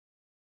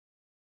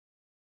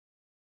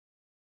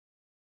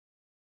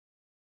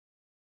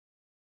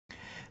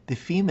The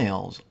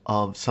females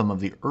of some of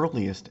the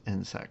earliest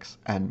insects,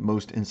 and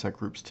most insect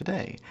groups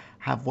today,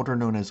 have what are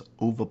known as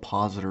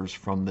ovipositors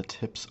from the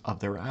tips of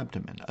their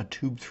abdomen, a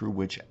tube through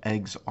which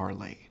eggs are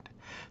laid.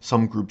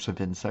 Some groups of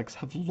insects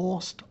have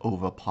lost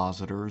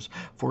ovipositors,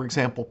 for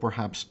example,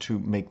 perhaps to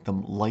make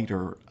them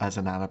lighter as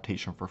an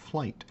adaptation for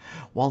flight,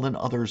 while in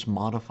others,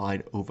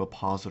 modified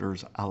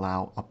ovipositors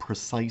allow a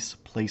precise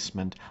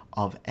placement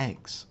of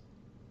eggs.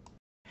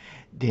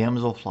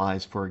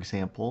 Damselflies, for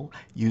example,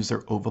 use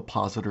their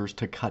ovipositors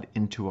to cut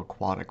into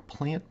aquatic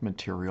plant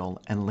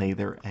material and lay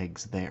their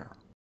eggs there.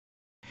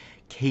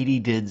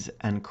 Katydids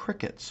and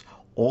crickets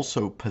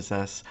also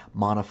possess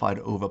modified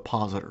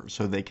ovipositors,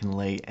 so they can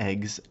lay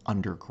eggs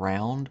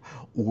underground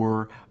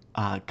or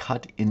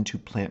cut into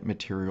plant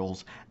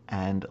materials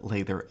and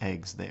lay their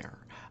eggs there.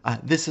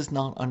 This is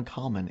not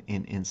uncommon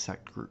in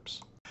insect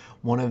groups.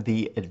 One of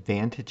the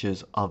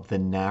advantages of the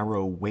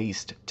narrow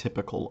waist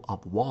typical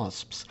of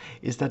wasps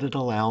is that it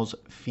allows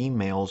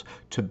females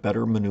to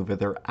better maneuver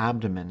their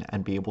abdomen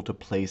and be able to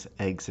place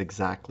eggs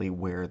exactly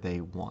where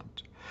they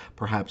want.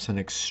 Perhaps an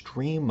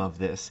extreme of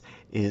this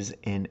is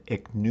in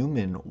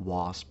ichneumon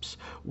wasps,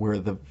 where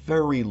the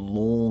very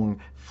long,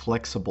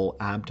 flexible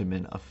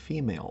abdomen of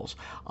females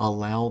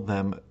allow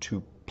them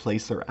to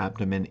place their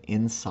abdomen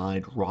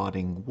inside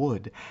rotting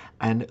wood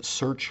and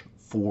search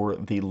for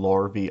the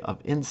larvae of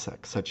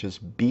insects, such as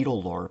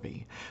beetle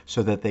larvae,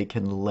 so that they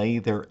can lay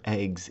their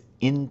eggs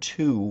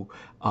into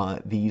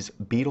these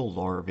beetle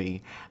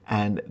larvae,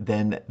 and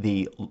then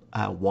the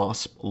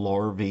wasp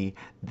larvae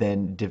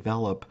then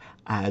develop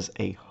as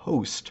a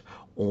host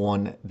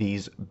on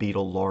these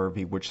beetle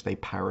larvae, which they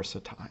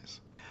parasitize.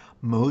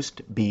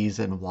 Most bees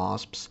and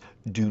wasps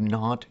do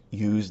not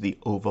use the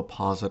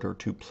ovipositor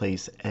to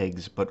place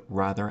eggs, but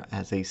rather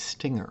as a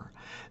stinger.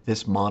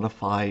 This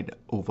modified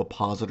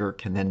ovipositor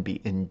can then be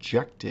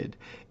injected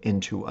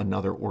into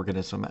another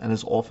organism and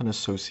is often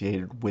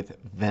associated with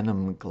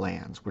venom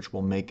glands, which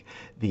will make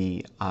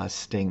the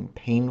sting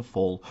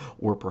painful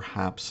or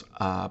perhaps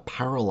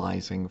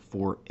paralyzing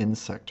for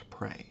insect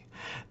prey.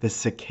 The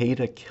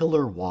cicada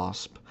killer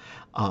wasp,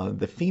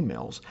 the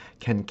females,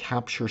 can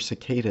capture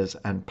cicadas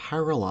and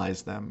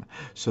paralyze them,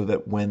 so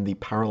that when the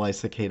paralyzed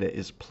cicada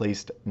is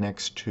placed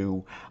next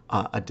to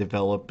a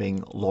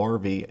developing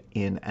larvae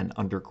in an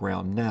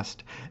underground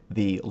nest,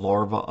 the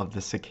larva of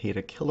the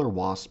cicada killer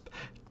wasp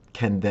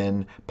can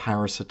then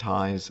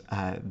parasitize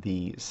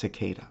the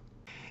cicada.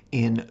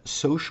 In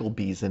social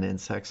bees and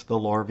insects, the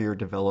larvae are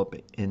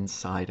developed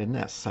inside a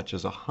nest, such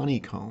as a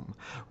honeycomb,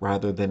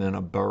 rather than in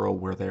a burrow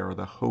where they are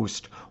the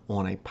host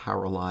on a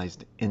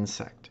paralyzed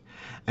insect.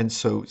 And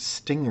so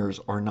stingers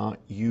are not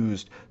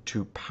used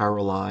to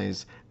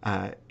paralyze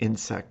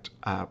insect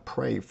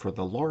prey for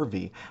the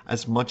larvae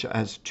as much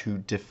as to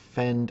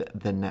defend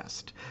the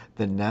nest.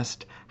 The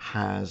nest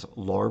has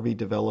larvae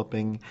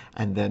developing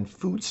and then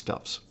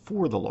foodstuffs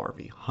for the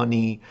larvae,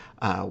 honey,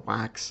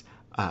 wax,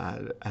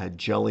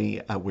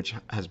 jelly, which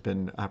has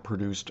been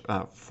produced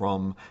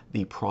from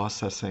the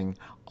processing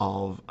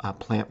of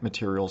plant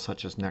materials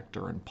such as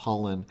nectar and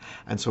pollen.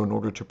 And so in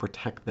order to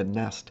protect the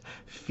nest,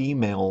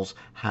 females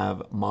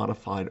have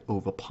modified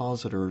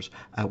ovipositors,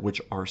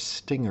 which are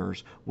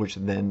stingers, which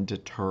then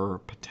deter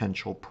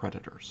potential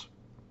predators.